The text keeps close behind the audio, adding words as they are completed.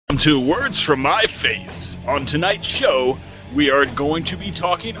To Words from My Face. On tonight's show, we are going to be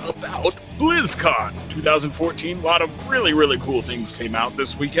talking about Blizzcon 2014. A lot of really cool things came out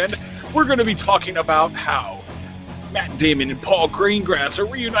this weekend. We're going to be talking about how Matt Damon and Paul Greengrass are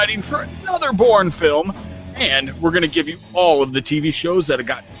reuniting for another Bourne film, and we're going to give you all of the TV shows that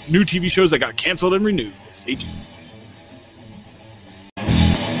got new TV shows that got canceled and renewed. Stay tuned.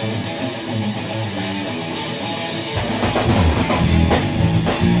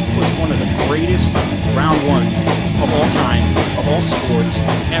 One of the greatest round ones of all time, of all sports,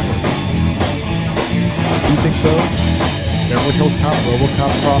 ever. Do you think so? Beverly Hills Cop,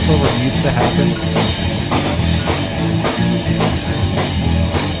 RoboCop crossover needs to happen.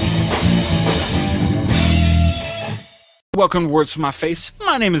 Welcome to Words from My Face.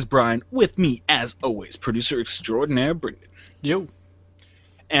 My name is Brian. With me, as always, producer extraordinaire Brendan. Yo.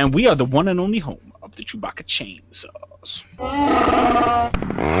 And we are the one and only home of the Chewbacca chainsaws.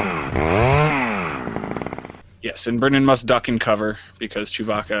 Yes, and Brendan must duck and cover because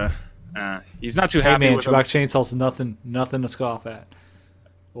Chewbacca, he's not too happy with Chewbacca chainsaws nothing to scoff at.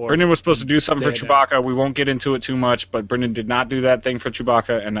 Brendan was supposed to do something for Chewbacca. We won't get into it too much, but Brendan did not do that thing for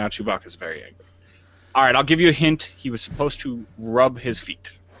Chewbacca, and now Chewbacca's very angry. All right, I'll give you a hint. He was supposed to rub his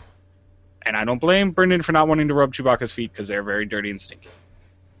feet. And I don't blame Brendan for not wanting to rub Chewbacca's feet because they're very dirty and stinky.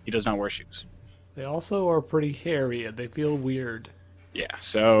 He does not wear shoes. They also are pretty hairy, and they feel weird. Yeah,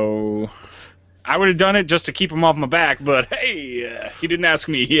 so I would have done it just to keep him off my back, but hey, he didn't ask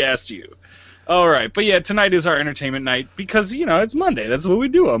me, he asked you. All right, but yeah, tonight is our entertainment night because, you know, it's Monday. That's what we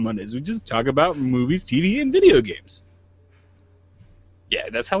do on Mondays. We just talk about movies, TV, and video games. Yeah,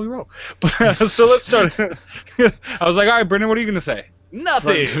 that's how we roll. So let's start. I was like, all right, Brendan, what are you going to say?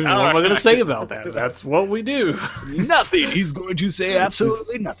 Nothing. What am I going to say about that? That's what we do. Nothing. He's going to say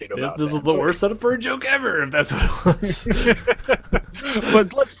absolutely nothing about This is the worst setup for a joke ever, if that's what it was.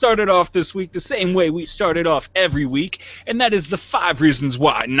 But let's start it off this week the same way we started off every week, and that is the 5 reasons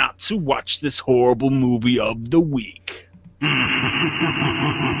why not to watch this horrible movie of the week.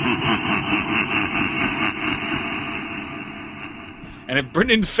 And if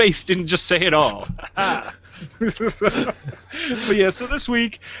Brendan's face didn't just say it all. But yeah, so this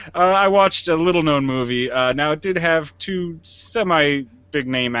week I watched a little-known movie. Now, it did have 2 semi-big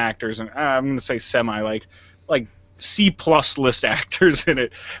name actors, and I'm going to say semi, like C-plus list actors in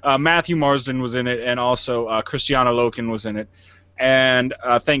it. Matthew Marsden was in it, and also Cristiano Loken was in it. And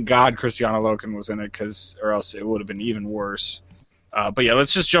thank God Cristiano Loken was in it, or else it would have been even worse. But yeah,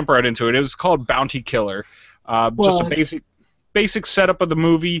 let's just jump right into it. It was called Bounty Killer. Just a basic setup of the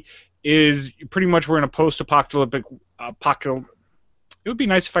movie is pretty much we're in a post-apocalyptic it would be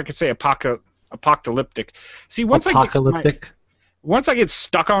nice if I could say apocalyptic. See, once I get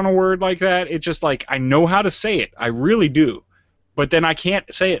stuck on a word like that, it's just like I know how to say it. I really do. But then I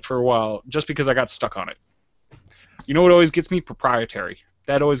can't say it for a while just because I got stuck on it. You know what always gets me? Proprietary.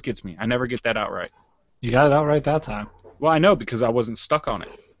 That always gets me. I never get that out right. You got it out right that time. Well, I know because I wasn't stuck on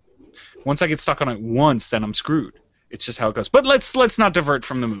it. Once I get stuck on it once, then I'm screwed. It's just how it goes. But let's not divert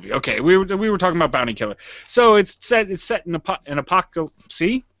from the movie. Okay, we were talking about Bounty Killer. So it's set in apocalypse.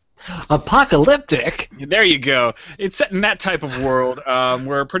 See? Apocalyptic? There you go. It's set in that type of world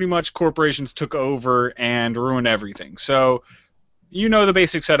where pretty much corporations took over and ruined everything. So you know the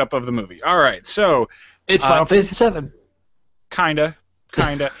basic setup of the movie. All right, so it's Final Fantasy VII. Kinda.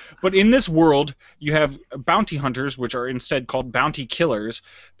 But in this world, you have bounty hunters, which are instead called bounty killers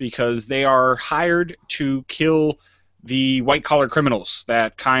because they are hired to kill the white-collar criminals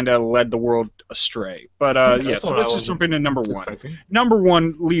that kind of led the world astray. But yeah, so let's just jump into number 1. Number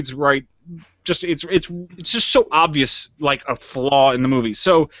 1 leads right. It's just so obvious, like a flaw in the movie.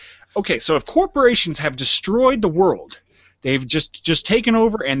 So, okay, so if corporations have destroyed the world, they've just taken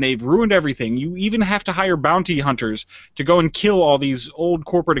over and they've ruined everything. You even have to hire bounty hunters to go and kill all these old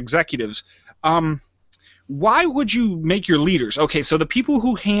corporate executives. Why would you make your leaders? Okay, so the people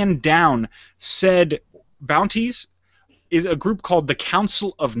who hand down said bounties is a group called the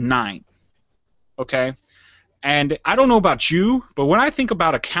Council of 9. Okay? And I don't know about you, but when I think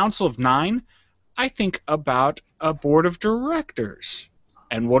about a Council of 9, I think about a board of directors.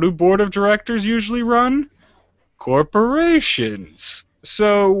 And what do board of directors usually run? Corporations.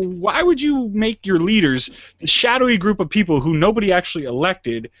 So why would you make your leaders the shadowy group of people who nobody actually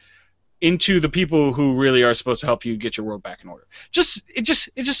elected into the people who really are supposed to help you get your world back in order? It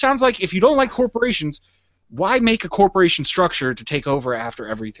just sounds like if you don't like corporations, why make a corporation structure to take over after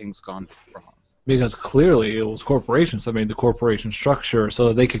everything's gone wrong? Because clearly it was corporations that made the corporation structure so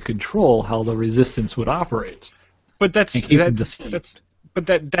that they could control how the resistance would operate. But that's how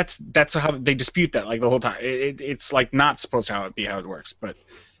they dispute that like the whole time. It's like not supposed to be how it works. But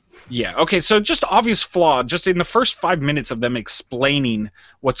Yeah. Okay. So just obvious flaw, just in the first 5 minutes of them explaining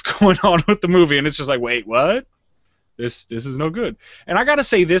what's going on with the movie, and it's just like, wait, what? This is no good. And I gotta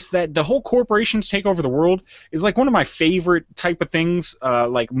say this, that the whole corporations take over the world is like one of my favorite type of things,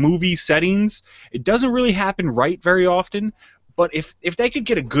 like movie settings. It doesn't really happen right very often, but if they could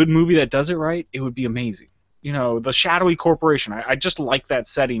get a good movie that does it right, it would be amazing. You know, the shadowy corporation. I just like that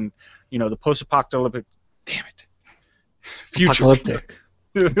setting. You know, the post-apocalyptic. Damn it. Future.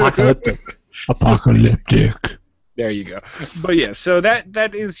 Apocalyptic. There you go. But yeah, so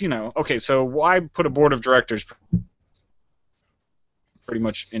that is, you know, okay. So why put a board of directors pretty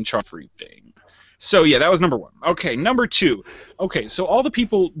much in charge of everything? So yeah, that was number one. Okay, number two. Okay, so all the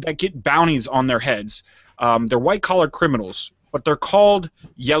people that get bounties on their heads, they're white collar criminals, but they're called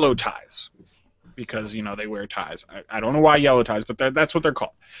yellow ties because, you know, they wear ties. I don't know why yellow ties, but that's what they're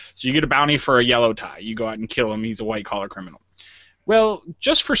called. So you get a bounty for a yellow tie. You go out and kill him. He's a white collar criminal. Well,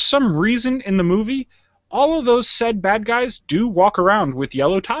 just for some reason in the movie, all of those said bad guys do walk around with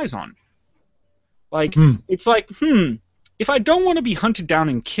yellow ties on. Like, it's like, if I don't want to be hunted down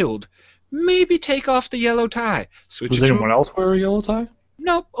and killed, maybe take off the yellow tie. Does anyone else wear a yellow tie?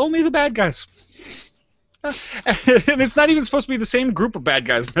 Nope, only the bad guys. And it's not even supposed to be the same group of bad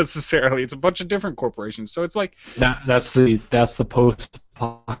guys necessarily. It's a bunch of different corporations. So it's like that's the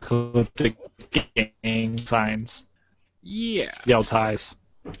post-apocalyptic gang signs. Yeah. Yellow ties.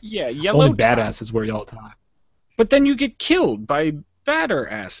 Yeah, yellow Only badasses wear yellow tie. But then you get killed by badder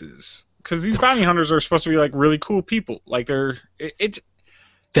asses. Because these bounty hunters are supposed to be like really cool people. Like they're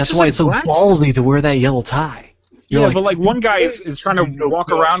That's why it's so ballsy to wear that yellow tie. But like one guy is trying to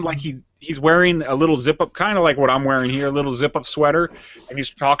walk around like he's wearing a little zip up, kind of like what I'm wearing here, a little zip up sweater, and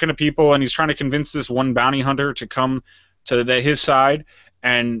he's talking to people and he's trying to convince this one bounty hunter to come to his side.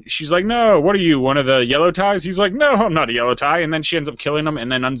 And she's like, no, what are you, one of the yellow ties? He's like, no, I'm not a yellow tie. And then she ends up killing him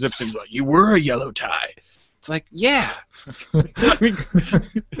and then unzips him. He's like, you were a yellow tie. It's like, yeah. I mean,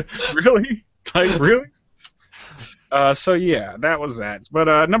 really? Like, really? So, yeah, that was that.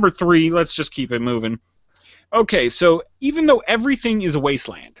 But number three, let's just keep it moving. Okay, so even though everything is a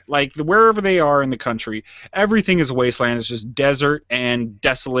wasteland, like wherever they are in the country, everything is a wasteland. It's just desert and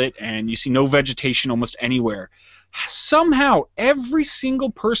desolate, and you see no vegetation almost anywhere. Somehow, every single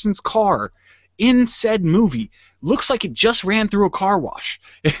person's car in said movie looks like it just ran through a car wash.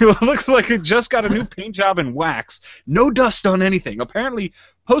 It looks like it just got a new paint job and wax. No dust on anything. Apparently,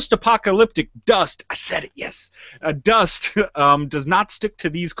 post-apocalyptic dust, I said it, yes, dust does not stick to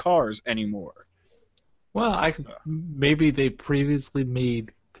these cars anymore. Well, maybe they previously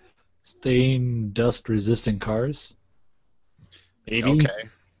made stain dust-resistant cars. Maybe. Okay.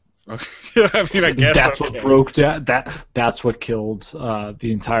 I mean, I guess that's what broke that's what killed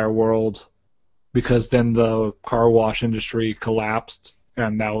the entire world, because then the car wash industry collapsed,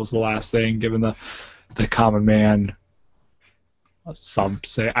 and that was the last thing given the common man. Some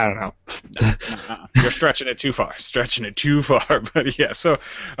say, I don't know. You're stretching it too far. But yeah, so all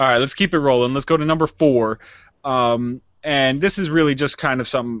right, let's keep it rolling. Let's go to number 4. And this is really just kind of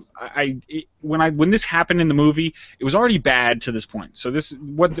some. When this happened in the movie, it was already bad to this point. So this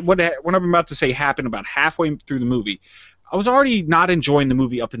what I'm about to say happened about halfway through the movie. I was already not enjoying the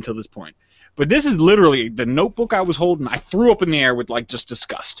movie up until this point. But this is literally the notebook I was holding. I threw up in the air with like just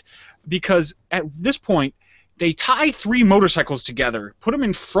disgust, because at this point they tie 3 motorcycles together, put them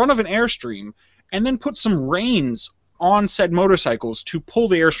in front of an Airstream, and then put some reins on said motorcycles to pull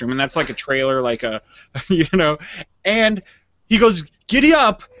the Airstream, and that's like a trailer, like a, you know, and he goes, giddy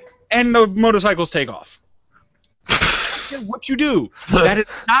up, and the motorcycles take off. What you do? That is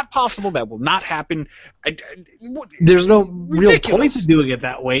not possible. That will not happen. There's no real point to doing it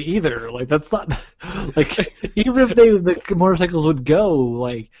that way either. Like, that's not, like, even if the motorcycles would go,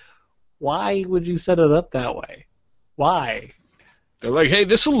 like, why would you set it up that way? Why? They're like, hey,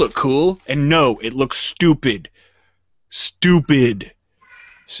 this will look cool. And no, it looks stupid. Stupid.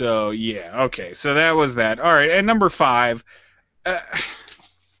 So, yeah, okay. So that was that. All right, and number 5.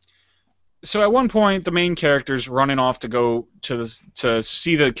 So at one point, the main character's running off to go to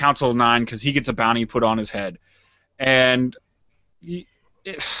see the Council of 9 because he gets a bounty put on his head. And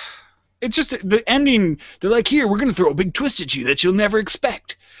it's just the ending. They're like, here, we're going to throw a big twist at you that you'll never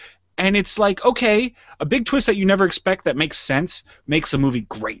expect. And it's like, okay, a big twist that you never expect that makes sense makes a movie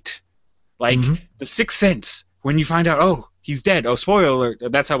great. Like The Sixth Sense, when you find out, oh, he's dead. Oh, spoiler alert.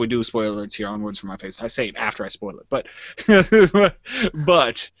 That's how we do spoiler alerts here on Words From My Face. I say it after I spoil it.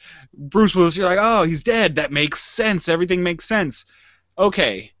 But Bruce Willis, you're like, oh, he's dead. That makes sense. Everything makes sense.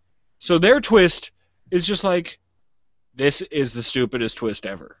 Okay, so their twist is just like, this is the stupidest twist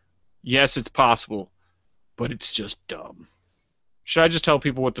ever. Yes, it's possible, but it's just dumb. Should I just tell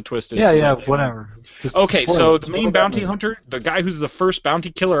people what the twist is? Yeah, so yeah, that they know? whatever. Just Okay, spoil so it. the Spoil main that bounty movie. hunter, the guy who's the first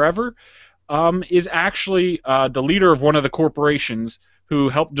bounty killer ever, is actually the leader of one of the corporations who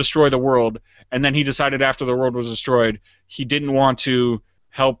helped destroy the world, and then he decided after the world was destroyed, he didn't want to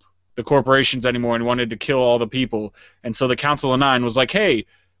help the corporations anymore and wanted to kill all the people. And so the Council of Nine was like, hey,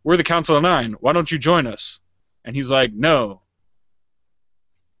 we're the Council of Nine. Why don't you join us? And he's like, no.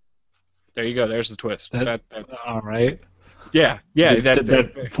 There you go. There's the twist. All right. Yeah. Did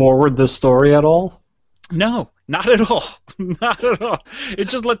that forward the story at all? No, not at all. Not at all. It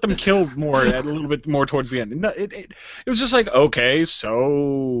just let them kill more, a little bit more towards the end. It was just like, okay,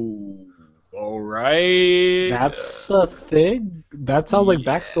 so, all right. That's a thing? That sounds like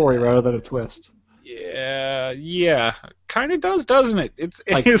backstory rather than a twist. Yeah. Kind of does, doesn't it?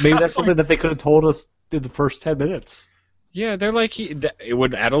 Maybe that's something that they could have told us in the first 10 minutes. Yeah, they're like, it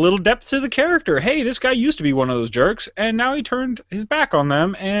would add a little depth to the character. Hey, this guy used to be one of those jerks, and now he turned his back on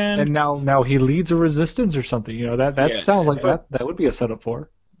them, and now he leads a resistance or something. That sounds like that would be a setup for.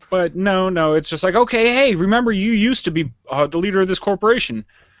 But no, it's just like, okay, hey, remember you used to be the leader of this corporation,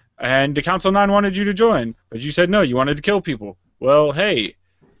 and the Council of Nine wanted you to join, but you said no, you wanted to kill people. Well, hey,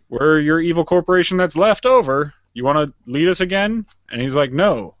 we're your evil corporation that's left over. You want to lead us again? And he's like,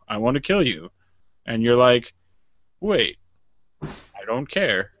 no, I want to kill you. And you're like, wait, I don't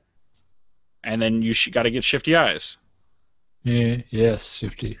care. And then you got to get shifty eyes. Yes,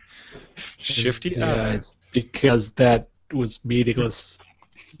 shifty. Shifty eyes. Because that was meaningless.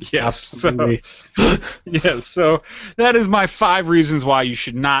 Yes. Absolutely. Yes. So that is my 5 reasons why you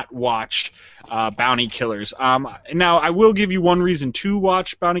should not watch Bounty Killers. Now I will give you one reason to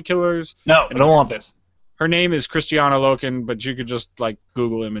watch Bounty Killers. No, I don't want this. Her name is Christiana Loken, but you could just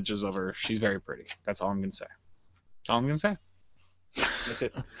Google images of her. She's very pretty. That's all I'm gonna say. That's all I'm gonna say. That's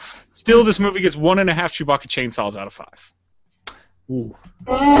it. Still, this movie gets 1.5 Chewbacca chainsaws out of 5. Ooh.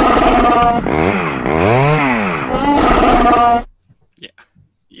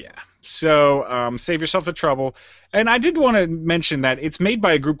 Yeah. So, save yourself the trouble. And I did want to mention that it's made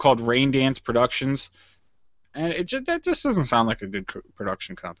by a group called Rain Dance Productions, and that just doesn't sound like a good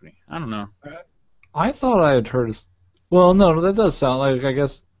production company. I don't know. I thought I had heard. Well, no, that does sound like, I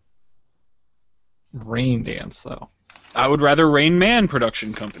guess, Rain Dance though. I would rather Rain Man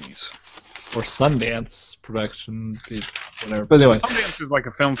production companies. Or Sundance production, whatever. But anyway, Sundance is like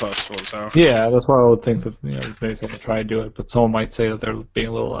a film festival, so. Yeah, that's why I would think that maybe someone would try to do it, but someone might say that they're being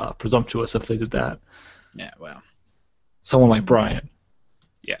a little presumptuous if they did that. Yeah, well. Someone like Brian.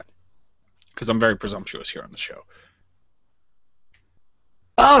 Yeah, because I'm very presumptuous here on the show.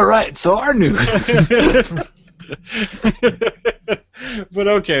 All right, so our new. But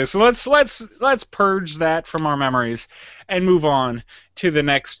okay, so let's purge that from our memories and move on to the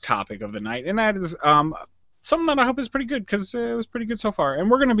next topic of the night, and that is something that I hope is pretty good because it was pretty good so far. And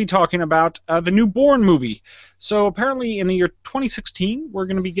we're going to be talking about the new Bourne movie. So apparently, in the year 2016, we're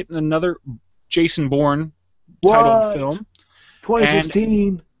going to be getting another Jason Bourne titled film.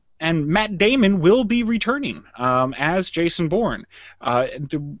 2016. And Matt Damon will be returning as Jason Bourne.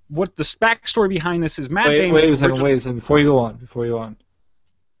 What the backstory behind this is Matt Damon. Wait a second. Before you go on.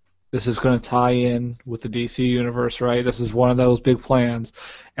 This is going to tie in with the DC universe, right? This is one of those big plans,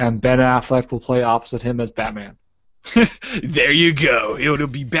 and Ben Affleck will play opposite him as Batman. There you go. It'll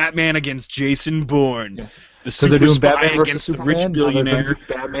be Batman against Jason Bourne. Yes. The super they're doing spy Batman versus against Superman, the rich billionaire.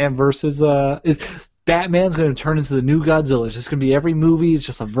 Batman versus Batman's going to turn into the new Godzilla. It's just going to be every movie. It's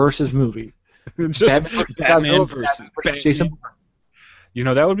just a versus movie. Just Batman versus Jason Bourne. You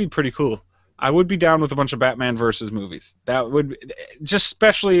know, that would be pretty cool. I would be down with a bunch of Batman versus movies. That would, just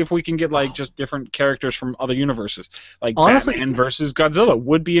especially if we can get just different characters from other universes. Honestly, Batman versus Godzilla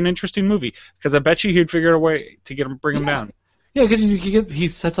would be an interesting movie because I bet you he'd figure out a way to bring him down. Yeah, because he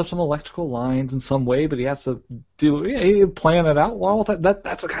sets up some electrical lines in some way, but he has to plan it out. Well,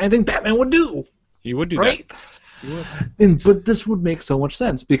 that's the kind of thing Batman would do. He would do right? that. He would. But this would make so much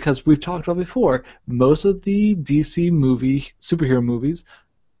sense because we've talked about before. Most of the DC superhero movies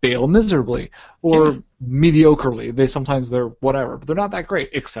fail miserably or mediocrely. They're whatever, but they're not that great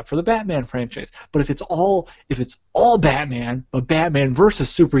except for the Batman franchise. But if it's all Batman, but Batman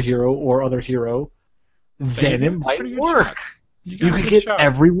versus superhero or other hero, then it might work. You can get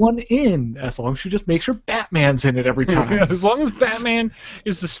everyone in as long as you just make sure Batman's in it every time. As long as Batman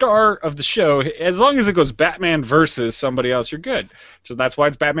is the star of the show, as long as it goes Batman versus somebody else, you're good. So that's why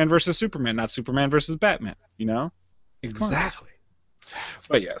it's Batman versus Superman, not Superman versus Batman. You know? Exactly.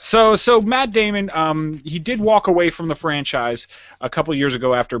 But yeah, so Matt Damon, he did walk away from the franchise a couple years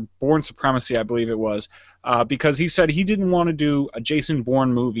ago after Bourne Supremacy, I believe it was, because he said he didn't want to do a Jason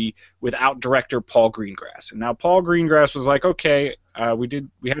Bourne movie without director Paul Greengrass. And now Paul Greengrass was like, okay,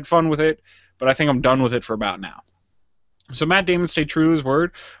 we had fun with it, but I think I'm done with it for about now. So Matt Damon stayed true to his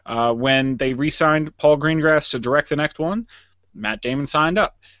word. When they re-signed Paul Greengrass to direct the next one, Matt Damon signed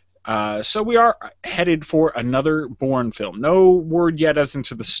up. So we are headed for another Bourne film. No word yet as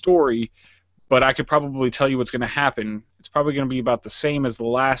into the story, but I could probably tell you what's going to happen. It's probably going to be about the same as the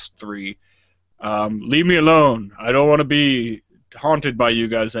last three. Leave me alone. I don't want to be haunted by you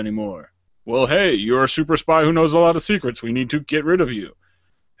guys anymore. Well, hey, you're a super spy who knows a lot of secrets. We need to get rid of you.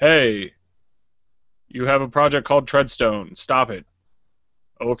 Hey, you have a project called Treadstone. Stop it.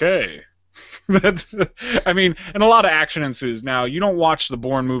 Okay. I mean, and a lot of action ensues. Now, you don't watch the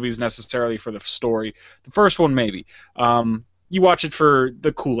Bourne movies necessarily for the story. The first one, maybe. You watch it for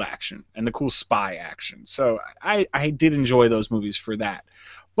the cool action and the cool spy action. So I did enjoy those movies for that.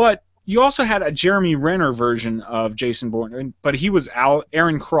 But you also had a Jeremy Renner version of Jason Bourne, but he was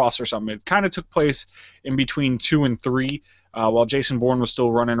Aaron Cross or something. It kind of took place in between 2 and 3. While Jason Bourne was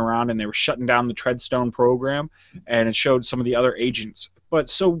still running around and they were shutting down the Treadstone program, and it showed some of the other agents. But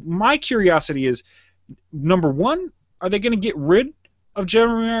so my curiosity is, number one, are they going to get rid of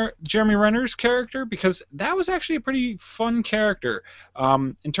Jeremy Renner's character? Because that was actually a pretty fun character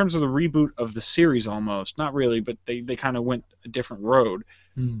in terms of the reboot of the series almost. Not really, but they kind of went a different road.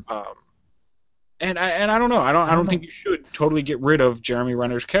 And I don't know. I don't think you should totally get rid of Jeremy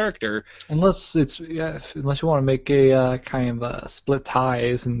Renner's character unless you want to make a kind of split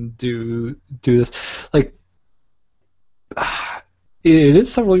ties and do this. Like, it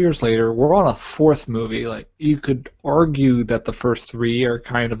is several years later. We're on a 4th movie. Like, you could argue that the first 3 are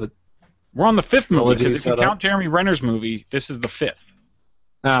kind of a. We're on the 5th movie because if you count Jeremy Renner's movie, this is the 5th.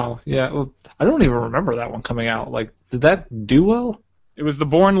 Oh yeah. Well, I don't even remember that one coming out. Like, did that do well? It was the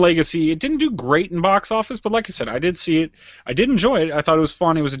Bourne Legacy. It didn't do great in box office, but like I said, I did see it. I did enjoy it. I thought it was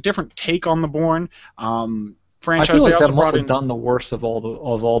fun. It was a different take on the Bourne franchise. I feel like that must have done the worst of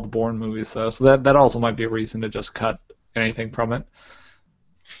all the Bourne movies, though. So that also might be a reason to just cut anything from it.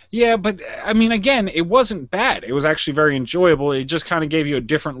 Yeah, but I mean, again, it wasn't bad. It was actually very enjoyable. It just kind of gave you a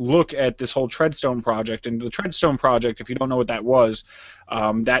different look at this whole Treadstone project. And the Treadstone project, if you don't know what that was,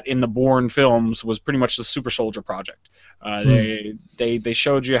 that in the Bourne films was pretty much the Super Soldier project. They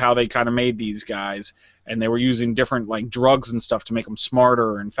showed you how they kind of made these guys, and they were using different like drugs and stuff to make them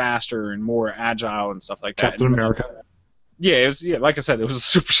smarter and faster and more agile and stuff like that. Captain America. Yeah, like I said, it was a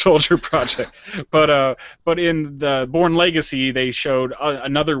Super Soldier project. But in the Bourne Legacy, they showed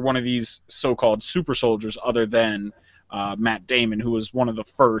another one of these so-called super soldiers, other than Matt Damon, who was one of the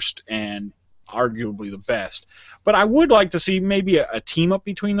first and arguably the best. But I would like to see maybe a team up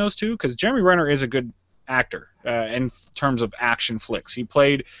between those two, because Jeremy Renner is a good actor in terms of action flicks. He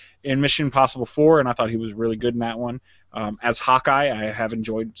played in Mission Impossible 4, and I thought he was really good in that one. As Hawkeye, I have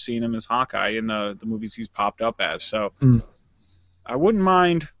enjoyed seeing him as Hawkeye in the movies he's popped up as. So I wouldn't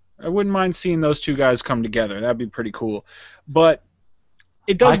mind seeing those two guys come together. That'd be pretty cool. But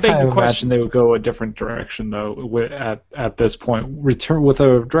it does beg the question. I imagine they would go a different direction though at this point. With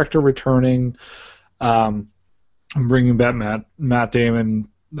a director returning, bringing back Matt Damon.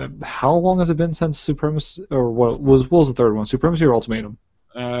 How long has it been since Supremacy, or what was the third one? Supremacy or Ultimatum?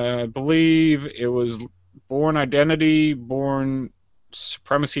 I believe it was Bourne Identity, Bourne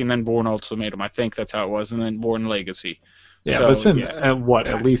Supremacy, and then Bourne Ultimatum. I think that's how it was, and then Bourne Legacy. Yeah, so, but it's been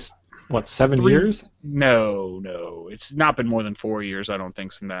at least 7 years? No, it's not been more than 4 years. I don't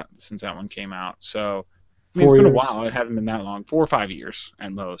think since that one came out. So I mean, it's been a while. It hasn't been that long. 4 or 5 years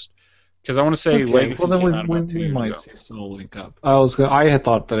at most. Because I want to say Legacy came out about 2 years ago. We might see some link up. I had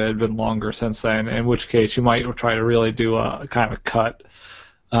thought that it had been longer since then. In which case, you might try to really do a kind of a cut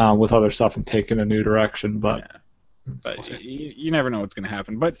with other stuff and take in a new direction. But. Yeah. But you never know what's going to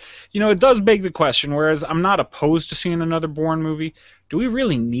happen. But, it does beg the question, whereas I'm not opposed to seeing another Bourne movie, do we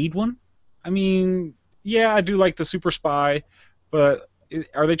really need one? I mean, yeah, I do like the Super Spy, but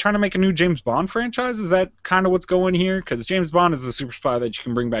are they trying to make a new James Bond franchise? Is that kind of what's going here? Because James Bond is a super spy that you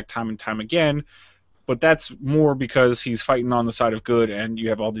can bring back time and time again, but that's more because he's fighting on the side of good and you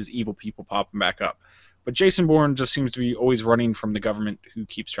have all these evil people popping back up. But Jason Bourne just seems to be always running from the government who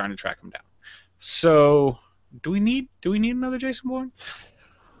keeps trying to track him down. So... Do we need another Jason Bourne?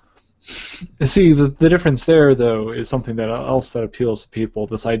 See, the difference there, though, is something else that appeals to people.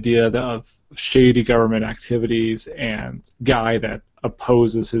 This idea of shady government activities and guy that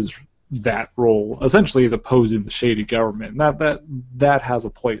opposes that role. Essentially, is opposing the shady government. That has a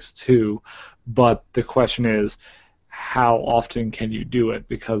place too. But the question is, how often can you do it?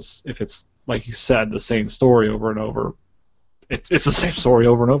 Because if it's, like you said, the same story over and over, it's the same story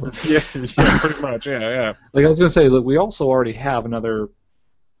over and over. Yeah, pretty much. Yeah. Like I was going to say, look, we also already have another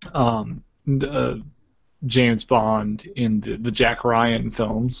James Bond in the Jack Ryan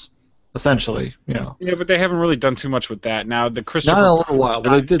films, essentially. Yeah, but they haven't really done too much with that. Now the Christopher. Not in a little while,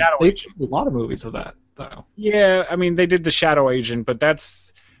 but they did a lot of movies of that, though. Yeah, I mean they did the Shadow Agent, but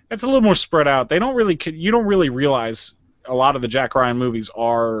that's a little more spread out. You don't really realize a lot of the Jack Ryan movies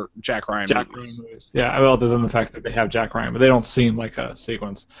are Jack Ryan movies. Yeah, well, other than the fact that they have Jack Ryan, but they don't seem like a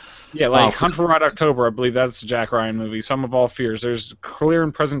sequence. Yeah, like Hunt for Red October, I believe that's a Jack Ryan movie. Sum of All Fears. There's Clear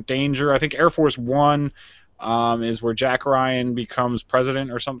and Present Danger. I think Air Force One is where Jack Ryan becomes president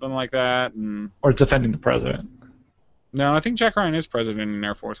or something like that. Or defending the president. No, I think Jack Ryan is president in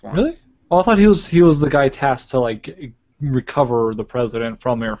Air Force One. Really? Oh, I thought he was the guy tasked to like recover the president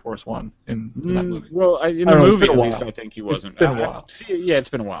from Air Force One in that movie. Well, in the movie at least, I think he wasn't. It's been a while. Yeah, it's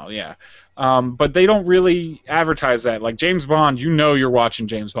been a while. Yeah, but they don't really advertise that. Like James Bond, you're watching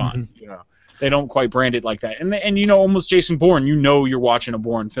James Bond. Mm-hmm. They don't quite brand it like that. And almost Jason Bourne, you're watching a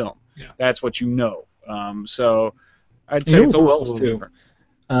Bourne film. Yeah, that's what you know. So I'd say it's almost too.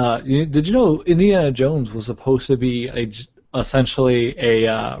 Did you know Indiana Jones was supposed to be essentially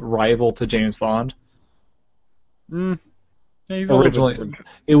a rival to James Bond? Yeah, originally,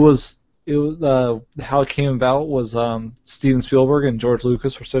 it was how it came about was Steven Spielberg and George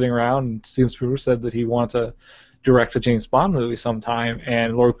Lucas were sitting around, and Steven Spielberg said that he wanted to direct a James Bond movie sometime,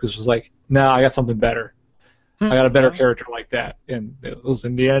 and Lucas was like, "No, I got something better. I got a better character like that," and it was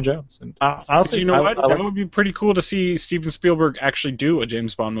Indiana Jones. And honestly, you know what? That would be pretty cool to see Steven Spielberg actually do a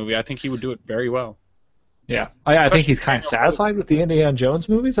James Bond movie. I think he would do it very well. Yeah, I think he's kind of satisfied with the Indiana Jones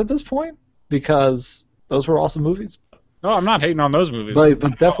movies at this point because those were awesome movies. No, I'm not hating on those movies.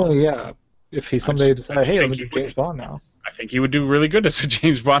 But definitely, yeah. If he someday decided, hey, let me do James Bond now. I think he would do really good as a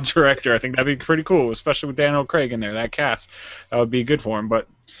James Bond director. I think that'd be pretty cool, especially with Daniel Craig in there. That cast, that would be good for him. But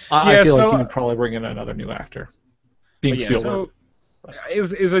I feel like he would probably bring in another new actor. Being Spielberg. So,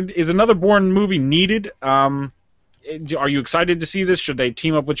 is another Bourne movie needed? Are you excited to see this? Should they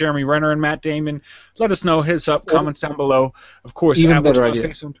team up with Jeremy Renner and Matt Damon? Let us know. Hit us up. Comments down below. Of course, even better idea.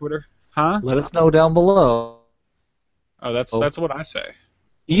 Face on Twitter. Huh? Let us know down below. Oh, that's what I say.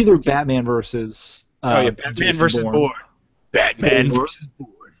 Either Batman versus Batman versus Bourne. Batman versus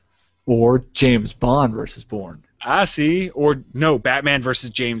Bourne. Or James Bond versus Bourne. I see. Or no, Batman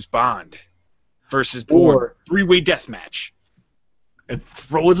versus James Bond versus Bourne. Or three-way death match. And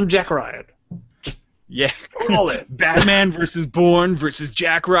throw in some Jack Ryan. Call it. Batman versus Bourne versus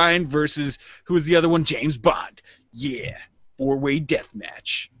Jack Ryan versus who was the other one? James Bond. Yeah. Four-way death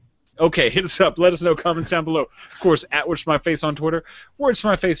match. Okay, hit us up. Let us know. Comments down below. Of course, at WordsMyFace on Twitter,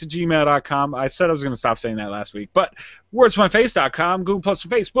 wordsmyface@gmail.com. I said I was going to stop saying that last week, but wordsmyface.com, Google Plus,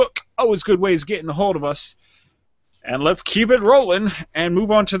 and Facebook. Always good ways of getting a hold of us. And let's keep it rolling and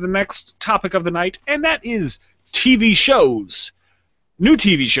move on to the next topic of the night, and that is TV shows. New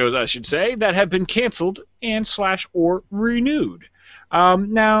TV shows, I should say, that have been canceled and or renewed.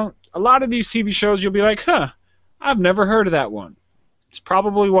 Now, a lot of these TV shows, you'll be like, I've never heard of that one. It's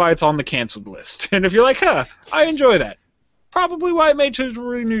probably why it's on the canceled list. And if you're like, I enjoy that, probably why it made it to the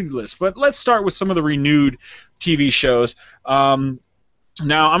renewed list. But let's start with some of the renewed TV shows. Now,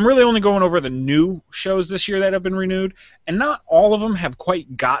 I'm really only going over the new shows this year that have been renewed, and not all of them have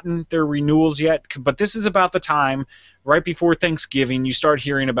quite gotten their renewals yet, but this is about the time, right before Thanksgiving, you start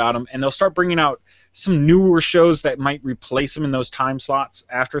hearing about them, and they'll start bringing out some newer shows that might replace them in those time slots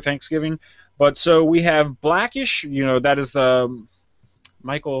after Thanksgiving. But so we have Blackish, that is the...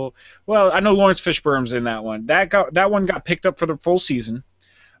 Michael, well, I know Lawrence Fishburne's in that one. That one got picked up for the full season.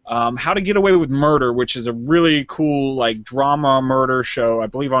 How to Get Away with Murder, which is a really cool drama murder show, I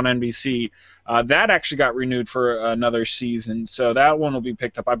believe on NBC. That actually got renewed for another season, so that one will be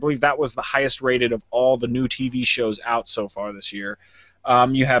picked up. I believe that was the highest rated of all the new TV shows out so far this year.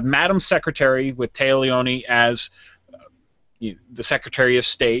 You have Madam Secretary with Téa Leoni as the Secretary of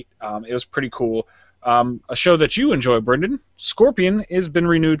State. It was pretty cool. A show that you enjoy, Brendan, Scorpion, has been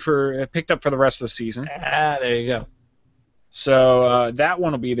renewed picked up for the rest of the season. There you go. So that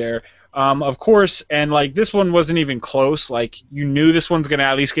one will be there. Of course, and this one wasn't even close. You knew this one's going to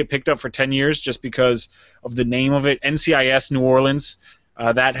at least get picked up for 10 years just because of the name of it. NCIS New Orleans.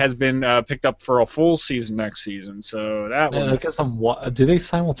 That has been picked up for a full season next season. So that one. I guess do they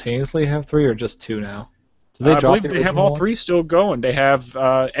simultaneously have 3 or just 2 now? I believe they have all 3 still going. They have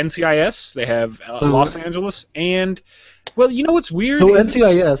NCIS, they have Los Angeles, and what's weird? So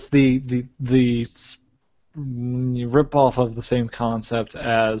NCIS, the rip off of the same concept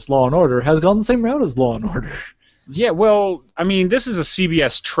as Law and Order, has gone the same route as Law and Order. Yeah, well, I mean, this is a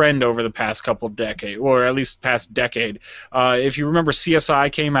CBS trend over the past couple of decades, or at least past decade. If you remember,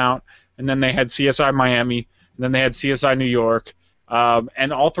 CSI came out, and then they had CSI Miami, and then they had CSI New York,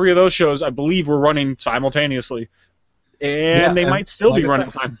 and all three of those shows, I believe, were running simultaneously, Yeah, and they and might still like be I running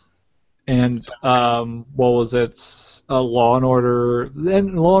said, and what was it? Law and Order.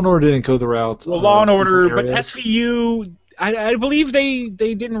 Then Law and Order didn't go the route Well, Law and of different Order, but areas. SVU, I believe they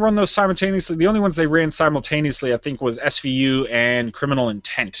didn't run those simultaneously. The only ones they ran simultaneously, I think, was SVU and Criminal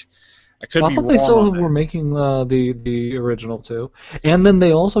Intent. I could I be thought they wrong still on were that. making the original too, and then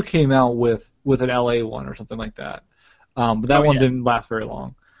they also came out with an LA one or something like that. But Oh that one yeah, didn't last very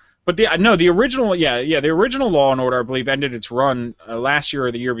long. but the original, the original Law and Order, I believe, ended its run last year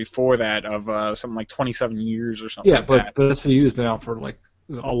or the year before that of something like 27 years or something Yeah, like that. but SVU has been out for like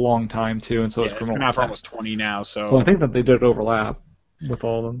a long time too, and so is Yeah, it's been Criminal out for Intent. almost 20 now, So I so think that they did overlap with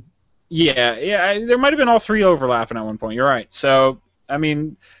all of them. there might have been all three overlapping at one point. You're right. So I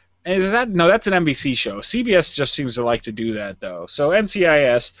mean, is that no? That's an NBC show. CBS just seems to like to do that though. So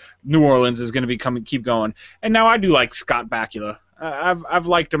NCIS New Orleans is going to be keep going. And now I do like Scott Bakula. I've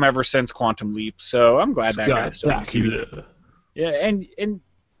liked him ever since Quantum Leap. So I'm glad that guy's Scott still on TV. Bakula. Yeah, and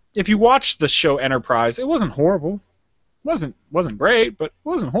if you watch the show Enterprise, it wasn't horrible. Wasn't great, but it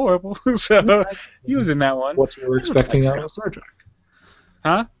wasn't horrible. So he was in that one. What you were I just like expecting out Scott. of Star Trek.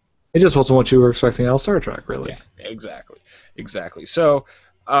 Huh? It just wasn't what you were expecting out of Star Trek, really. Yeah, exactly. So,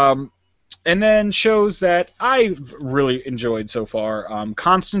 and then shows that I've really enjoyed so far.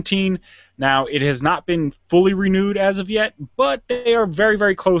 Constantine. Now, it has not been fully renewed as of yet, but they are very,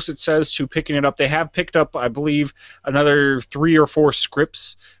 very close, it says, to picking it up. They have picked up, I believe, another 3 or 4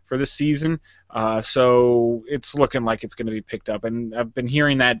 scripts for this season. So it's looking like it's going to be picked up. And I've been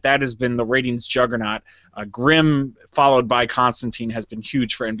hearing that has been the ratings juggernaut. Grimm, followed by Constantine, has been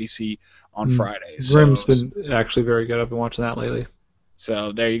huge for NBC on Fridays. Grimm's been actually very good. I've been watching that lately.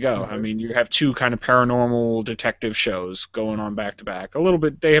 So there you go. I mean, you have 2 kind of paranormal detective shows going on back to back. A little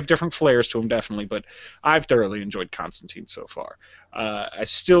bit, they have different flares to them, definitely, but I've thoroughly enjoyed Constantine so far. I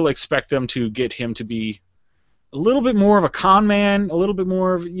still expect them to get him to be a little bit more of a con man, a little bit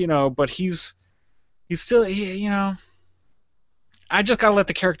more of, but he's still, I just gotta let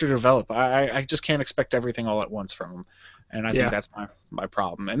the character develop. I just can't expect everything all at once from him, and I think that's my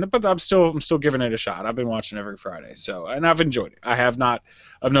problem. But I'm still giving it a shot. I've been watching every Friday, and I've enjoyed it. I've not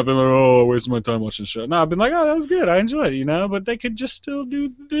been like, oh, I wasted my time watching the show. No, I've been like, oh, that was good. I enjoyed it, but they could just still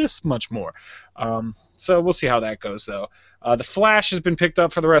do this much more. So we'll see how that goes, though. The Flash has been picked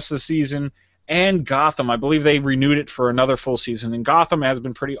up for the rest of the season. And Gotham, I believe they renewed it for another full season. And Gotham has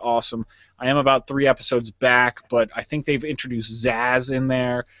been pretty awesome. I am about 3 episodes back, but I think they've introduced Zaz in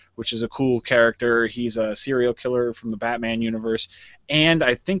there, which is a cool character. He's a serial killer from the Batman universe. And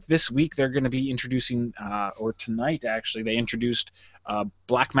I think this week they're going to be introducing, or tonight actually, they introduced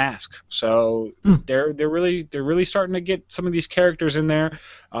Black Mask. So they're really starting to get some of these characters in there.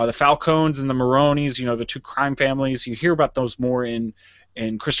 The Falcones and the Maronis, the 2 crime families. You hear about those more in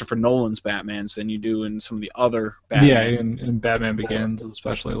Christopher Nolan's Batmans than you do in some of the other Batman. Yeah, in Batman Begins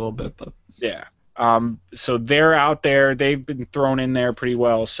especially a little bit. But yeah. So they're out there. They've been thrown in there pretty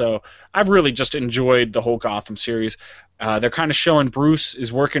well. So I've really just enjoyed the whole Gotham series. They're kind of showing Bruce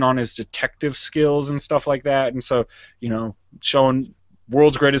is working on his detective skills and stuff like that. And so, showing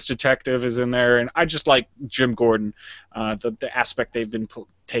World's Greatest Detective is in there. And I just like Jim Gordon, the aspect they've been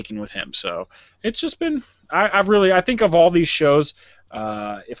taking with him. So it's just been, I think of all these shows,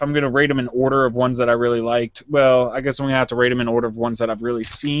 if I'm going to rate them in order of ones that I really liked, well, I guess I'm going to have to rate them in order of ones that I've really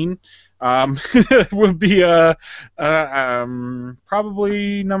seen. Would be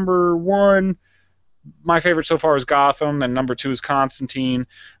probably number 1. My favorite so far is Gotham, and number 2 is Constantine.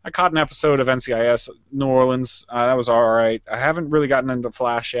 I caught an episode of NCIS New Orleans. That was all right. I haven't really gotten into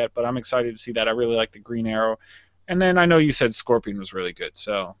Flash yet, but I'm excited to see that. I really like the Green Arrow. And then I know you said Scorpion was really good,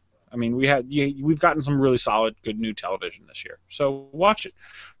 so I mean, we've gotten some really solid, good new television this year. So watch it.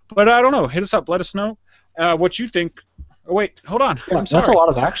 But I don't know. Hit us up. Let us know what you think. Oh, wait, hold on. yeah, I'm sorry. that's a lot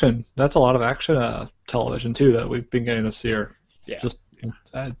of action. That's a lot of action television too that we've been getting this year. Yeah. Just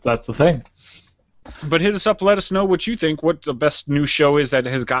that's the thing. But hit us up, let us know what you think, what the best new show is that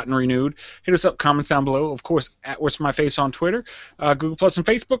has gotten renewed. Hit us up, comments down below. Of course, at What's My Face on Twitter, Google Plus, and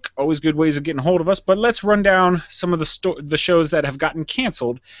Facebook. Always good ways of getting a hold of us. But let's run down some of the shows that have gotten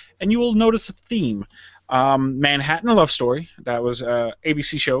canceled, and you will notice a theme. Manhattan: A Love Story. That was an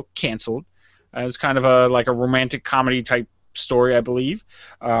ABC show canceled. It was kind of like a romantic comedy type story, I believe.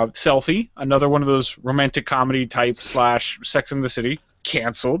 Selfie, another one of those romantic comedy type / Sex and the City,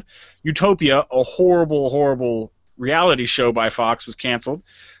 canceled. Utopia, a horrible, horrible reality show by Fox, was canceled.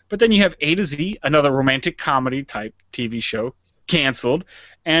 But then you have A to Z, another romantic comedy type TV show, canceled,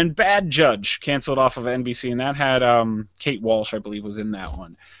 and Bad Judge, canceled off of NBC, and that had Kate Walsh, I believe, was in that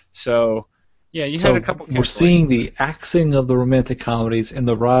one. So, yeah, you had a couple. We're seeing the axing of the romantic comedies and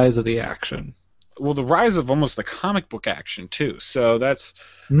the rise of the action. Well, the rise of almost the comic book action too. So that's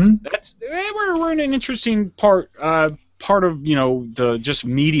we're in an interesting part of the just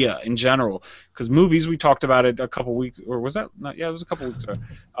media in general, because movies, we talked about it a couple weeks, or was that not? Yeah, it was a couple weeks ago.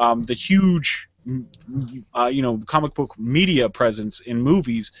 The huge comic book media presence in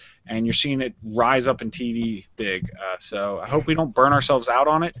movies, and you're seeing it rise up in TV big. So I hope we don't burn ourselves out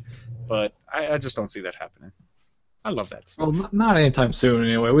on it, but I just don't see that happening. I love that stuff. Well, not anytime soon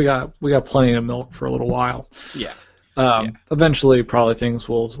anyway. We got plenty of milk for a little while. Yeah. Eventually, probably things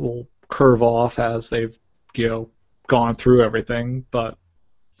will curve off as they've gone through everything, but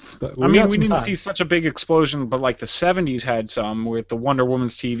we didn't see such a big explosion, but like the 70s had some with the Wonder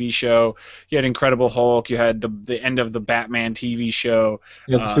Woman's TV show. You had Incredible Hulk. You had the end of the Batman TV show.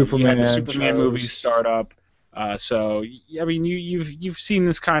 You had the Superman, movies start up. So I mean, you've seen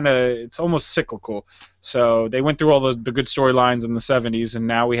this kind of, it's almost cyclical. So they went through all the good storylines in the 70s, and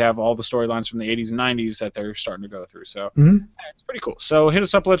now we have all the storylines from the 80s and 90s that they're starting to go through. So it's pretty cool. So hit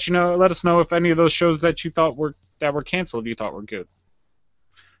us up, let us know if any of those shows that you thought were canceled you thought were good.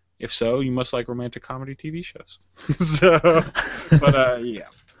 If so, you must like romantic comedy TV shows. Yeah.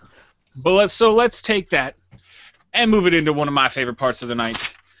 But let's take that and move it into one of my favorite parts of the night.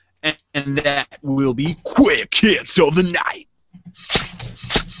 And that will be Quick Hits of the Night.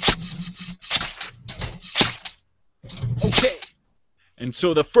 Okay. And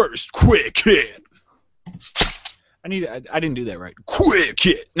so the first quick hit. I didn't do that right. Quick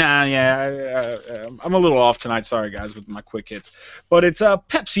hit. Nah, yeah, I'm a little off tonight. Sorry, guys, with my quick hits. But it's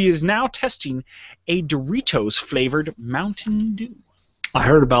Pepsi is now testing a Doritos-flavored Mountain Dew. I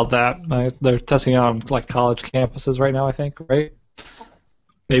heard about that. They're testing it on like college campuses right now, I think, right?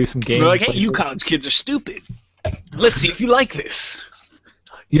 Maybe some games. They're like, hey, you college kids are stupid. Let's see if you like this.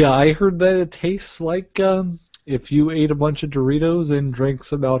 Yeah, I heard that it tastes like if you ate a bunch of Doritos and drank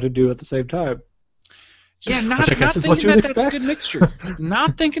some Mountain Dew at the same time. Yeah, not thinking that that's a good mixture.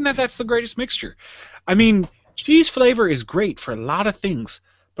 Not thinking that that's the greatest mixture. I mean, cheese flavor is great for a lot of things,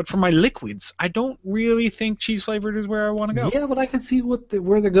 but for my liquids, I don't really think cheese flavored is where I want to go. Yeah, but I can see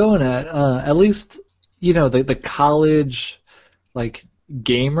where they're going at. At least, the college, like,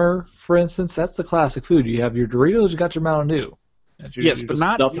 gamer, for instance, that's the classic food. You have your Doritos, you got your Mountain Dew. Yes, but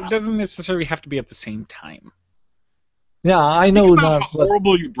it doesn't necessarily have to be at the same time. Yeah, I know. Think about how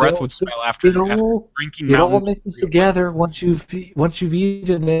horrible your breath would smell after drinking Mountain Dew. It all mixes together once you've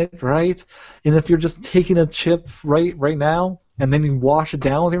eaten it, right? And if you're just taking a chip right now and then you wash it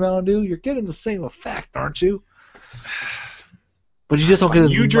down with your Mountain Dew, you're getting the same effect, aren't you? But you just don't get as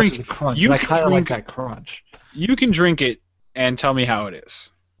much of the crunch. And I kind of like that crunch. You can drink it and tell me how it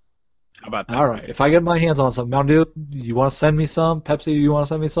is. How about that? All right. If I get my hands on some Mountain Dew, you want to send me some? Pepsi, you want to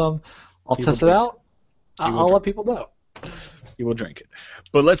send me some? I'll test it out. I'll let people know. You will drink it.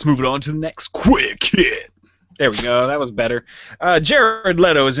 But let's move it on to the next quick hit. There we go. That was better. Jared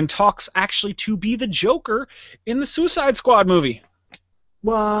Leto is in talks actually to be the Joker in the Suicide Squad movie.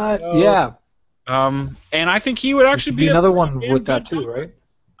 What? Yeah. And I think he would actually be another one with that too, right?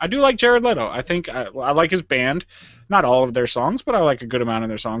 I do like Jared Leto. I think I like his band. Not all of their songs, but I like a good amount of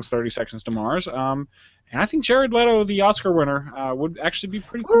their songs. 30 Seconds to Mars. And I think Jared Leto, the Oscar winner, would actually be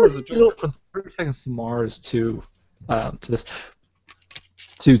pretty cool as a Joker. From 30 Seconds to Mars to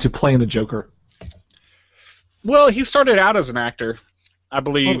playing the Joker. Well, he started out as an actor. I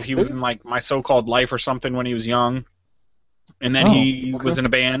believe he was in like My So-Called Life or something when he was young, and then he was in a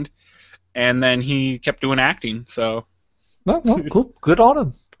band, and then he kept doing acting. So, well, cool. Good on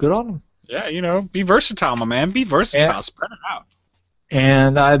him. Good on him. Yeah, be versatile, my man. Be versatile. Spread it out.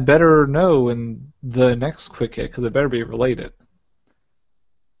 And I better know in the next quick hit because it better be related.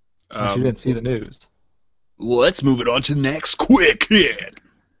 You didn't see the news. Let's move it on to the next quick hit.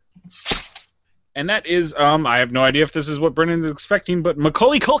 And that is, I have no idea if this is what Brennan's expecting, but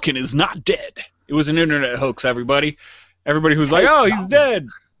Macaulay Culkin is not dead. It was an internet hoax, everybody. Everybody who's like, oh, he's dead.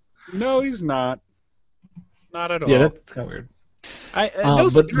 No, he's not. Not at all. Yeah, that's kind of weird.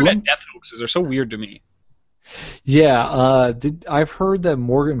 Those internet death hoaxes are so weird to me. Yeah, I've heard that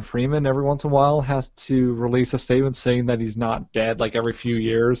Morgan Freeman every once in a while has to release a statement saying that he's not dead, like every few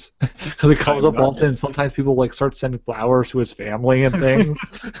years, because it comes up often. And sometimes people like start sending flowers to his family and things.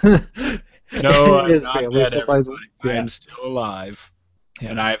 No, I'm not dead, everybody. I am still alive,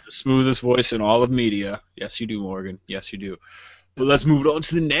 and I have the smoothest voice in all of media. Yes, you do, Morgan. Yes, you do. But let's move it on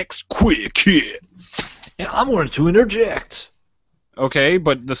to the next quick hit. And I'm going to interject. Okay,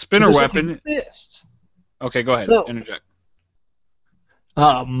 but the spinner There's weapon. something you missed. Okay, go ahead. So, Interject.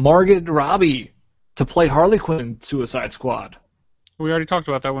 Margot Robbie to play Harley Quinn in Suicide Squad. We already talked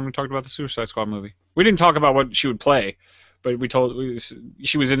about that when we talked about the Suicide Squad movie. We didn't talk about what she would play, but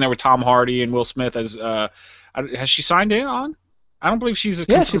she was in there with Tom Hardy and Will Smith as. Has she signed in on? I don't believe she's.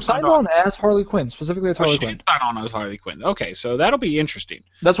 Yeah, she signed on as Harley Quinn, specifically as Harley she Quinn. did sign on as Harley Quinn. Okay, so that'll be interesting.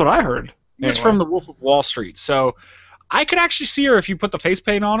 That's what I heard. It's from The Wolf of Wall Street, so I could actually see her if you put the face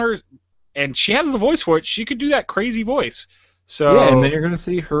paint on her, and she has the voice for it. She could do that crazy voice. So yeah, and then you're going to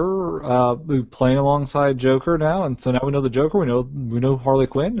see her playing alongside Joker now, and so now we know the Joker, we know Harley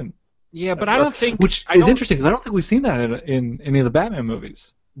Quinn, and yeah, but I don't think which is interesting because I don't think we've seen that in any of the Batman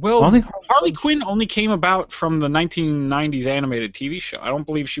movies. Well, I don't think Harley Quinn only came about from the 1990s animated TV show. I don't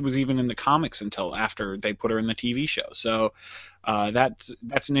believe she was even in the comics until after they put her in the TV show. So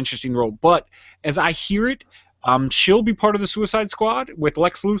that's an interesting role. But as I hear it, she'll be part of the Suicide Squad with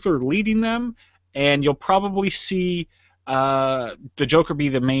Lex Luthor leading them, and you'll probably see the Joker be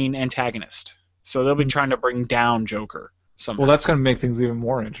the main antagonist. So they'll be trying to bring down Joker somehow. Well, that's going to make things even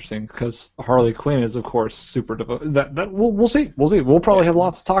more interesting because Harley Quinn is, of course, super devoted. We'll see. We'll probably have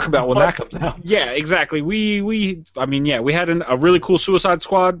lots to talk about when that comes out. Yeah, exactly. We had a really cool Suicide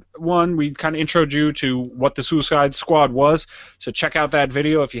Squad one. We kind of introed you to what the Suicide Squad was. So check out that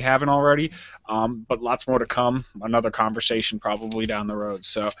video if you haven't already. But lots more to come. Another conversation probably down the road.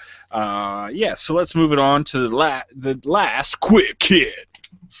 So, so let's move it on to the last quick hit.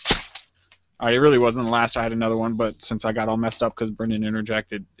 It really wasn't the last. I had another one, but since I got all messed up because Brendan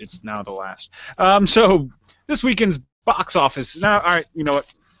interjected, it's now the last. So this weekend's box office. Now, all right, you know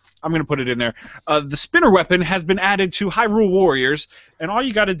what? I'm going to put it in there. The spinner weapon has been added to Hyrule Warriors, and all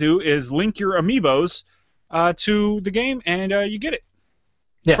you got to do is link your amiibos to the game, and you get it.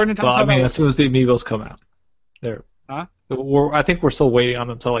 Yeah, Brendan, as soon as the amiibos come out. There. Huh? I think we're still waiting on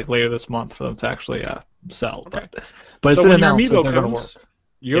them until later this month for them to actually sell. Okay. But it's been announced that they're going to work.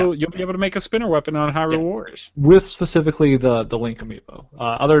 You'll be able to make a spinner weapon on Hyrule Warriors. With specifically the Link amiibo.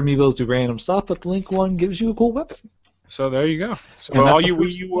 Other amiibos do random stuff, but the Link one gives you a cool weapon. So there you go. So all you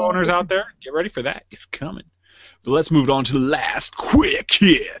Wii U owners out there, get ready for that. It's coming. But let's move on to the last quick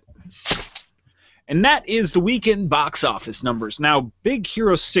hit. And that is the weekend box office numbers. Now, Big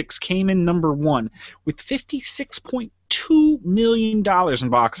Hero 6 came in number 1 with $56.2 million in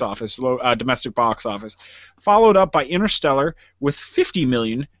box office, domestic box office, followed up by Interstellar with $50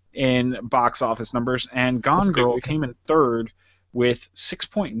 million in box office numbers, and Gone Girl came in third with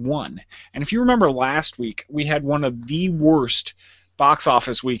 6.1. And if you remember last week, we had one of the worst box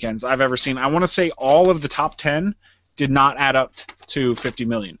office weekends I've ever seen. I want to say all of the top 10 did not add up to 50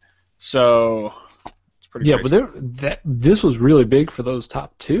 million. So it's pretty crazy. But this was really big for those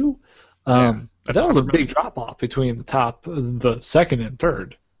top two. That was a big drop off between the second and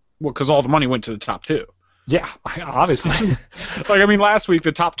third. Well, because all the money went to the top two. Yeah, obviously. Last week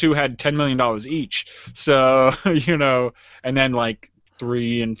the top two had $10 million each. So, and then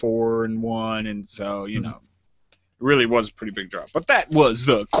 3 and 4 and 1, and so, it really was a pretty big drop. But that was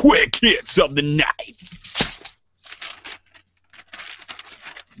the quick hits of the night.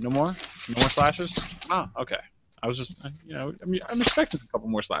 No more? No more slashes? Oh, okay. I was just, I'm expecting a couple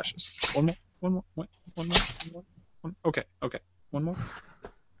more slashes. One more. Okay. One more.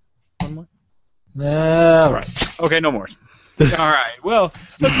 All right. Okay, no more. All right. Well,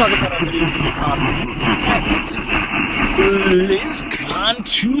 let's talk about our video BlizzCon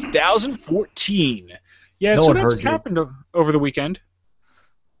 2014. Yeah, so that just happened over the weekend.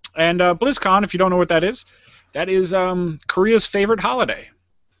 And BlizzCon, if you don't know what that is Korea's favorite holiday.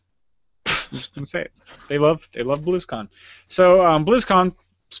 I'm just gonna say it. They love BlizzCon. So BlizzCon,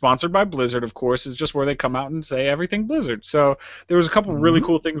 sponsored by Blizzard, of course, is just where they come out and say everything Blizzard. So there was a couple really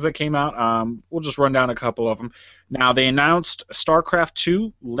cool things that came out. We'll just run down a couple of them. Now, they announced StarCraft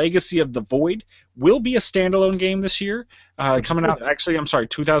 2: Legacy of the Void will be a standalone game this year, coming out. Actually, I'm sorry,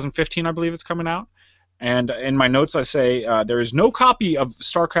 2015, I believe it's coming out. And in my notes, I say there is no copy of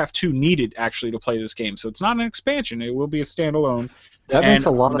StarCraft 2 needed actually to play this game. So it's not an expansion; it will be a standalone. That makes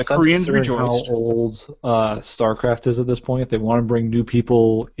a lot of sense Koreans considering how old StarCraft is at this point. If they want to bring new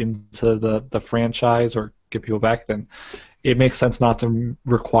people into the franchise or get people back, then it makes sense not to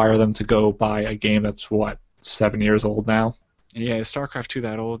require them to go buy a game that's, 7 years old now? Yeah, is StarCraft 2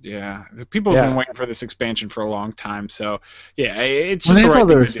 that old? Yeah. People have been waiting for this expansion for a long time, so yeah, it's just the right thing to do. They've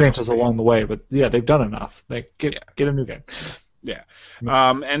had other expansions along the way, but yeah, they've done enough. Get a new game. Yeah.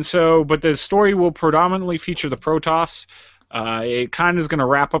 But the story will predominantly feature the Protoss. It kind of is going to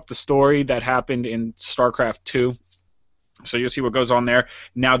wrap up the story that happened in StarCraft 2. So you'll see what goes on there.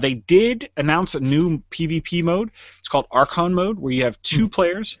 Now they did announce a new PvP mode. It's called Archon mode, where you have two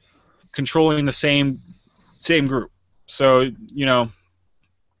players controlling the same group. So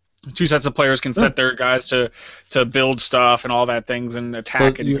two sets of players can set their guys to build stuff and all that things and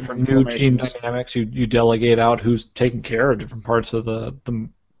attack in different new team formations. dynamics. You delegate out who's taking care of different parts of the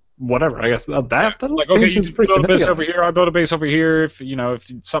whatever. I guess that Like, okay, you pretty build a base significant. over here, I build a base over here.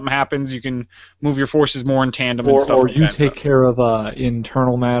 If something happens, you can move your forces more in tandem and stuff Or like you that. take care of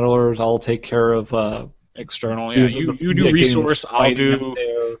internal matters. I'll take care of External, yeah. You do getting resource, the I'll fight do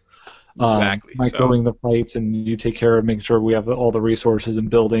there. exactly. Microing the fights, and you take care of making sure we have all the resources and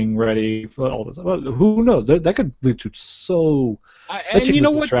building ready. All this. Well, who knows? That could lead to so. And you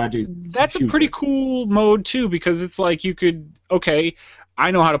know the what? strategy That's a pretty cool mode too, because it's like you could I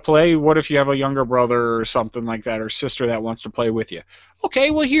know how to play. What if you have a younger brother or something like that, or sister that wants to play with you?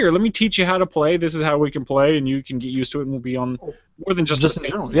 Okay, well here, let me teach you how to play. This is how we can play, and you can get used to it, and we'll be on more than just in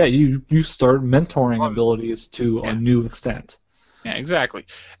general. Yeah, you start mentoring abilities to a new extent. Yeah, exactly.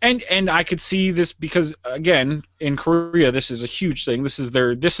 And I could see this because again, in Korea, this is a huge thing. This is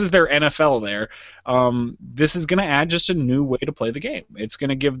their NFL there. This is going to add just a new way to play the game. It's going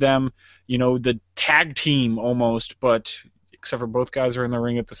to give them, the tag team almost, but except for both guys are in the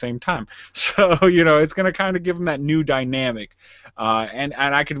ring at the same time. So, it's going to kind of give them that new dynamic. And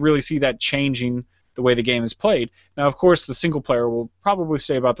I could really see that changing the way the game is played. Now, of course, the single player will probably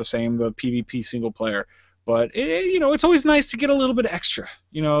stay about the same, the PvP single player. But, it's always nice to get a little bit extra,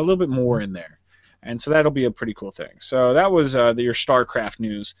 a little bit more in there. And so that'll be a pretty cool thing. So that was your StarCraft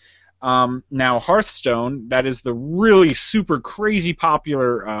news. Now, Hearthstone, that is the really super crazy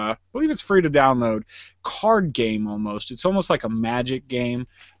popular, I believe it's free to download, card game almost. It's almost like a Magic game.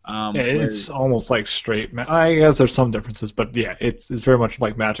 It's almost like straight. I guess there's some differences, but yeah, it's very much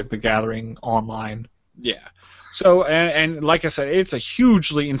like Magic the Gathering online. Yeah. So, and like I said, it's a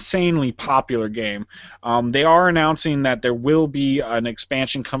hugely, insanely popular game. They are announcing that there will be an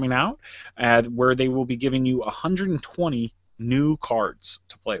expansion coming out where they will be giving you 120 new cards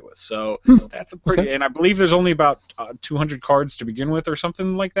to play with. So that's a pretty, and I believe there's only about 200 cards to begin with or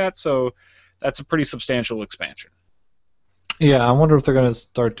something like that. So that's a pretty substantial expansion. Yeah, I wonder if they're going to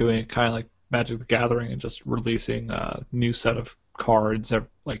start doing it kind of like Magic the Gathering and just releasing a new set of cards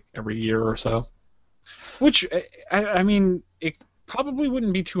every year or so. Which, I mean, it probably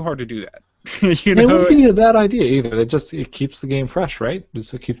wouldn't be too hard to do that. It wouldn't be a bad idea either. It keeps the game fresh, right?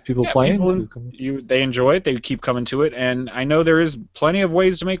 Just it keeps people playing. They enjoy it. They keep coming to it, and I know there is plenty of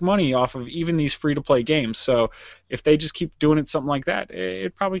ways to make money off of even these free-to-play games. So if they just keep doing it, something like that,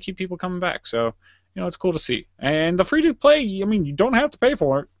 it'd probably keep people coming back. So it's cool to see. And the free-to-play, I mean, you don't have to pay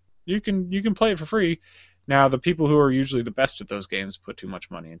for it. You can play it for free. Now the people who are usually the best at those games put too much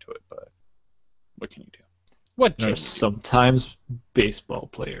money into it, but what can you do? There's sometimes baseball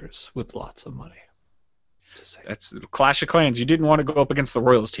players with lots of money. That's the Clash of Clans. You didn't want to go up against the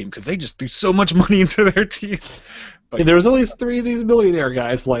Royals team because they just threw so much money into their team. But there was at least 3 of these millionaire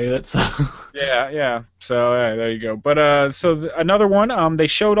guys playing it. So yeah. So there you go. But another one. They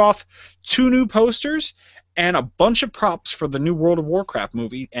showed off 2 new posters and a bunch of props for the new World of Warcraft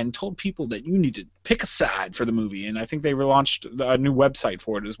movie, and told people that you need to pick a side for the movie. And I think they relaunched a new website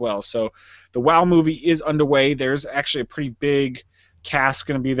for it as well. So the WoW movie is underway. There's actually a pretty big cast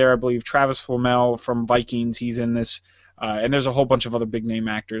going to be there. I believe Travis Flamel from Vikings, he's in this. And there's a whole bunch of other big name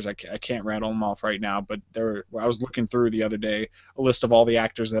actors. I can't rattle them off right now, but I was looking through the other day a list of all the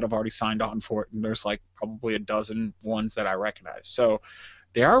actors that have already signed on for it, and there's like probably a dozen ones that I recognize. So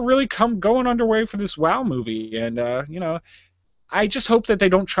they are really going underway for this WoW movie, and I just hope that they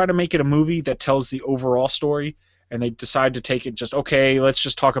don't try to make it a movie that tells the overall story, and they decide to take it just let's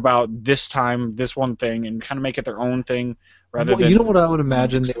just talk about this one thing, and kind of make it their own thing rather than. You know what I would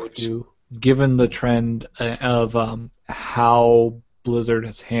imagine they would do, given the trend of how Blizzard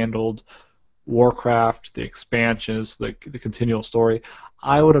has handled Warcraft, the expansions, the continual story.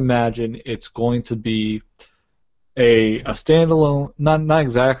 I would imagine it's going to be a standalone, not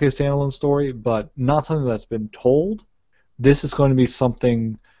exactly a standalone story, but not something that's been told. This is going to be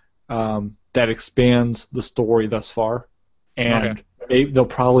something that expands the story thus far, and they'll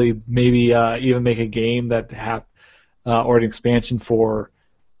probably even make a game that or an expansion for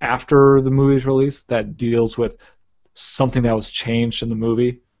after the movie's release that deals with something that was changed in the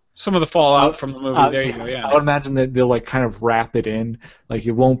movie. Some of the fallout from the movie. There you go. Yeah. I would imagine that they'll kind of wrap it in.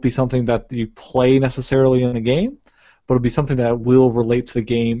 It won't be something that you play necessarily in the game, but it'll be something that will relate to the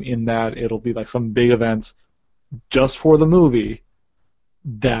game in that it'll be like some big event just for the movie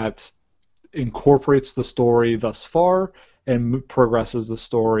that incorporates the story thus far and progresses the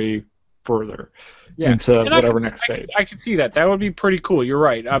story further Yeah, into and whatever next stage. I could see that. That would be pretty cool. You're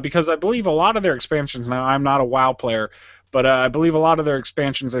right, because I believe a lot of their expansions now. I'm not a WoW player, but I believe a lot of their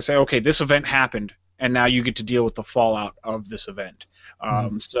expansions. They say, okay, this event happened, and now you get to deal with the fallout of this event.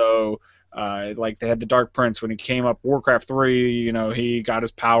 So, like they had the Dark Prince when he came up, Warcraft 3. You know, he got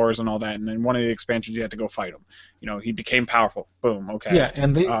his powers and all that, and in one of the expansions, you had to go fight him. You know, he became powerful. Boom. Okay. Yeah,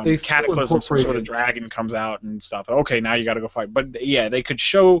 and they still Cataclysm, some sort of incorporated. dragon comes out and stuff. Okay, now you got to go fight. But yeah, they could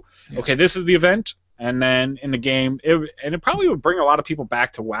show. Yeah. Okay, this is the event. And then in the game, it probably would bring a lot of people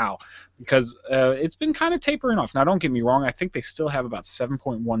back to WoW because it's been kind of tapering off. Now, don't get me wrong. I think they still have about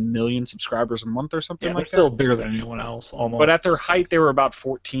 7.1 million subscribers a month or something like that. They're still bigger than anyone else, almost. But at their height, they were about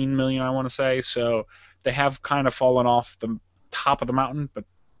 14 million, I want to say. So they have kind of fallen off the top of the mountain, but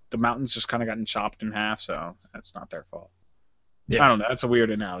the mountain's just kind of gotten chopped in half, so that's not their fault. Yeah. I don't know. That's a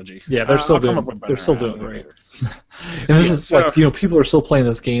weird analogy. Yeah, they're still doing great. And this is like, people are still playing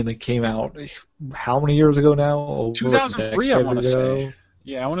this game that came out how many years ago now? Over 2003, I want to say.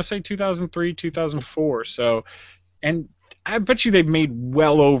 Yeah, I want to say 2003, 2004. So, and I bet you they've made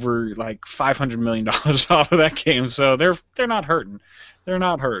well over like $500 million off of that game. So they're not hurting. They're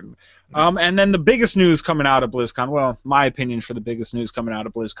not hurting. And then the biggest news coming out of BlizzCon, well, my opinion for the biggest news coming out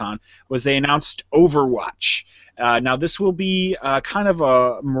of BlizzCon was they announced Overwatch. Now, this will be kind of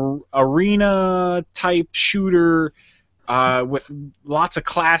a arena-type shooter with lots of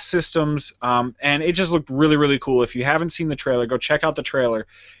class systems, and it just looked really, really cool. If you haven't seen the trailer, go check out the trailer.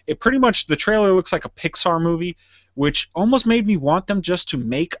 The trailer looks like a Pixar movie, which almost made me want them just to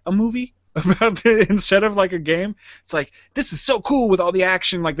make a movie about it instead of like a game. It's like, this is so cool with all the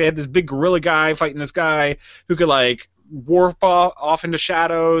action. Like they had this big gorilla guy fighting this guy who could like warp off into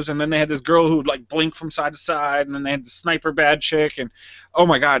shadows, and then they had this girl who would like blink from side to side, and then they had the sniper bad chick, and oh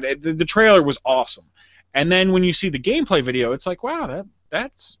my god, the trailer was awesome. And then when you see the gameplay video, it's like, wow,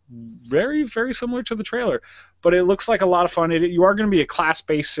 that's very, very similar to the trailer, but it looks like a lot of fun. You are going to be a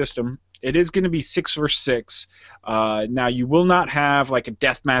class-based system. It is going to be 6 versus 6. Now, you will not have like a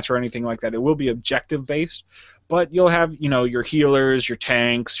death match or anything like that. It will be objective-based, but you'll have, your healers, your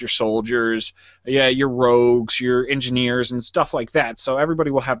tanks, your soldiers, your rogues, your engineers, and stuff like that. So everybody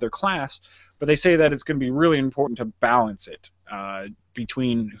will have their class, but they say that it's going to be really important to balance it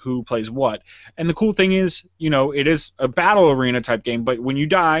between who plays what. And the cool thing is, it is a battle arena type game, but when you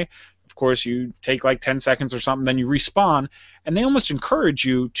die, of course, you take like 10 seconds or something, then you respawn, and they almost encourage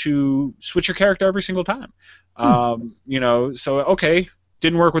you to switch your character every single time. So, okay,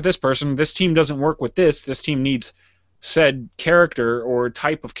 didn't work with this person. This team doesn't work with this. This team needs said character or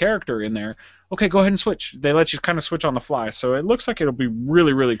type of character in there. Okay, go ahead and switch. They let you kind of switch on the fly. So it looks like it'll be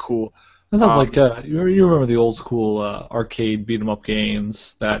really, really cool. That sounds like you remember the old school arcade beat 'em up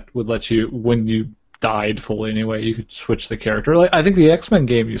games that would let you, when you died fully anyway, you could switch the character. Like I think the X-Men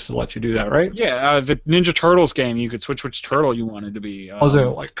game used to let you do that, right? Yeah, the Ninja Turtles game, you could switch which turtle you wanted to be. Because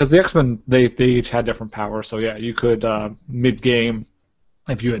the X-Men they each had different powers, so yeah, you could mid-game,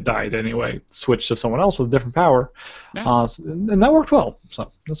 if you had died anyway, switch to someone else with a different power, and that worked well.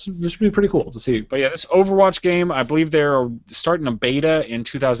 So this should be pretty cool to see. But yeah, this Overwatch game, I believe they're starting a beta in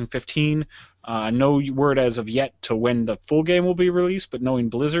 2015. No word as of yet to when the full game will be released, but knowing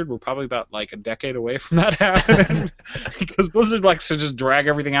Blizzard, we're probably about like a decade away from that happening because Blizzard likes to just drag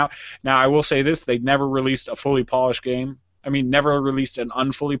everything out. Now, I will say this, they never released a fully polished game. I mean, never released an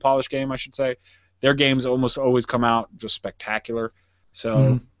unfully polished game, I should say. Their games almost always come out just spectacular.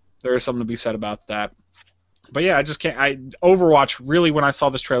 So there is something to be said about that. But yeah, I just can't. Overwatch, really, when I saw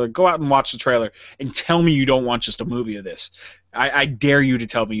this trailer, go out and watch the trailer and tell me you don't want just a movie of this. I dare you to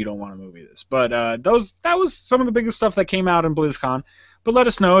tell me you don't want a movie of this. But that was some of the biggest stuff that came out in BlizzCon. But let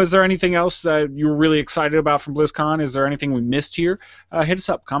us know, is there anything else that you were really excited about from BlizzCon? Is there anything we missed here? Hit us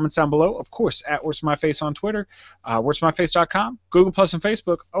up, comments down below. Of course, at Where's My Face on Twitter, where'smyface.com, Google Plus and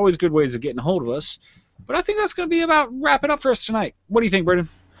Facebook. Always good ways of getting a hold of us. But I think that's going to be about wrap it up for us tonight. What do you think, Brendan?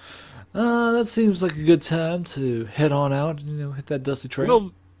 That seems like a good time to head on out and hit that dusty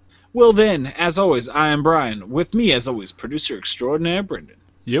trail. Well then, as always, I am Brian. With me, as always, producer extraordinaire Brendan.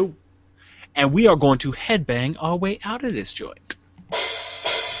 Yo. And we are going to headbang our way out of this joint.